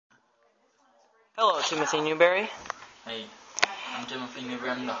Hello, Timothy Newberry. Hey, I'm Timothy Newberry.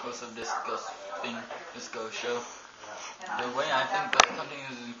 I'm the host of this ghost show. The way I think that something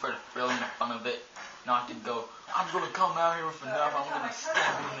is for the thrill and the fun of it, not to go, I'm gonna come out here with a knife, I'm gonna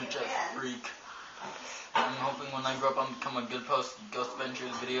stab you in the chest, freak. I'm hoping when I grow up, I'm become a good post Ghost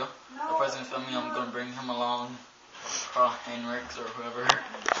Adventures video. The president's filming, I'm gonna bring him along, Carl Henricks or whoever.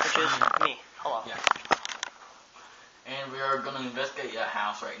 Which is me. Hello. Yeah. And we are going to investigate a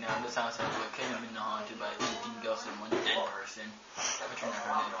house right now. This house has located been haunted by 18 ghosts and one dead person. Which we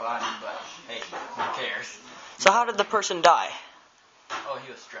never had a body, but hey, who cares? So how did the person die? Oh,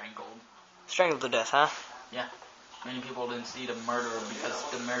 he was strangled. Strangled to death, huh? Yeah. Many people didn't see the murderer because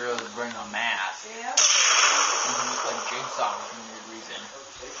the murderer was wearing a mask. And he looked like Jigsaw for some weird reason.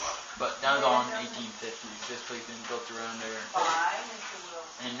 But that was all in the 1850s. This place been built around there.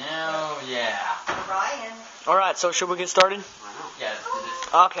 And now, yeah. Alright, so should we get started? Yeah, let's do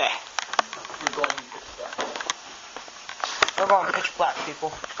this. Okay. We're going to get started. We're going pitch black,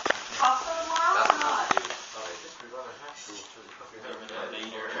 people.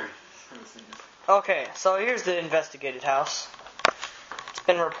 Okay, so here's the investigated house. It's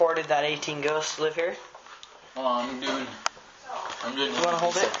been reported that 18 ghosts live here. Hold on, I'm doing You want to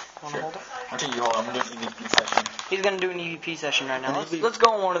hold it? Sure. I'll take you hold. I'm doing an EVP session. He's going to do an EVP session right now. Let's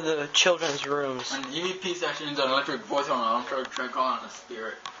go in one of the children's rooms. An EVP session is an electric voice on. I'm trying to call on a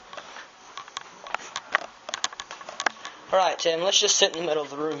spirit. Alright, Tim, let's just sit in the middle of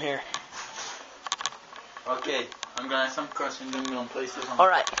the room here. Okay, I'm going to ask some questions and we're going to place this on.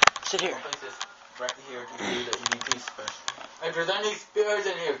 Alright, sit here. I'm going to place this right here to do the EVP session. If there's any spirits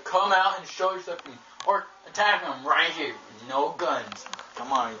in here, come out and show yourself or attack them right here. No guns.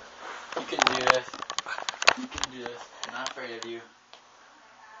 Come on. You can do this. You can do this. I'm not afraid of you.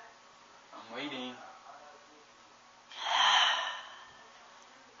 I'm waiting.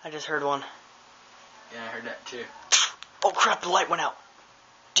 I just heard one. Yeah, I heard that too. Oh crap, the light went out.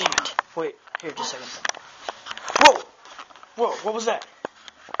 Damn it. Wait, here, just a second. Whoa! Whoa, what was that?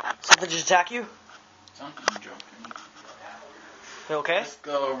 Something just attack you? Something jumped me. You okay? Let's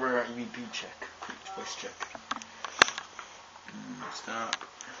go over our EVP check. Voice check. Stop.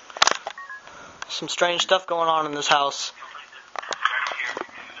 Some strange stuff going on in this house.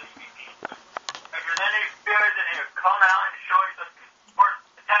 If there's any spirits in here, come out and show yourself. Or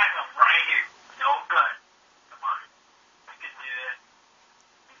attack them right here. No gun. Come on. You can do this.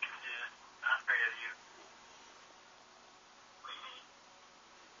 You can do this. I'm not afraid of you. What do you mean?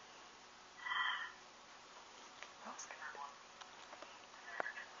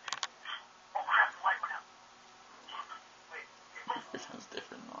 Oh crap, the light went out. Wait. This sounds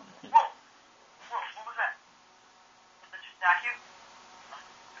different on here. Whoa! Whoa, what was that? Did it just attack you?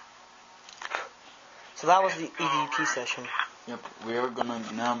 So that was the EVP session. Yep, we are gonna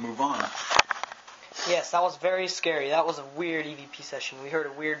now move on. Yes, that was very scary. That was a weird EVP session. We heard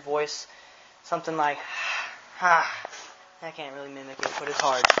a weird voice. Something like, I can't really mimic it, but it's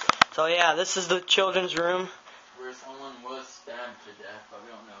hard. So yeah, this is the children's room. Where someone was stabbed to death, but we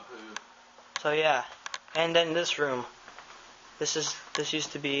don't know who. So yeah. And then this room. This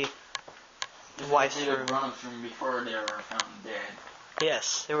used to be the wife's room. Grown-ups room before they were found dead.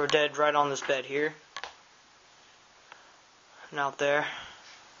 Yes, they were dead right on this bed here. And out there.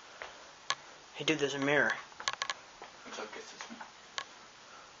 Hey dude, there's a mirror. Looks like it's this one.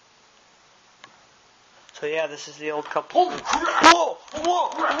 So yeah, this is the old couple. Oh, whoa! Whoa!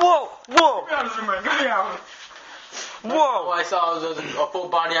 Whoa! Whoa! Whoa! All I saw was a full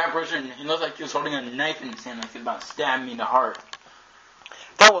body apparition. He looked like he was holding a knife in his hand, like he was about to stab me in the heart.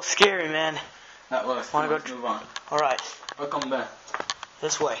 That was scary, man. That was. Let's move on. Alright. Welcome back.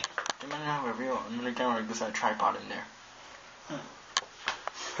 This way. I'm gonna have a real camera with a tripod in there.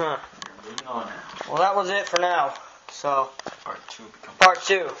 Huh. Moving on now. Well, that was it for now. So, Part 2 becomes. part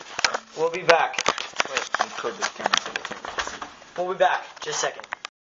 2. We'll be back. Wait, record this camera so they can't see. We'll be back. Just a second.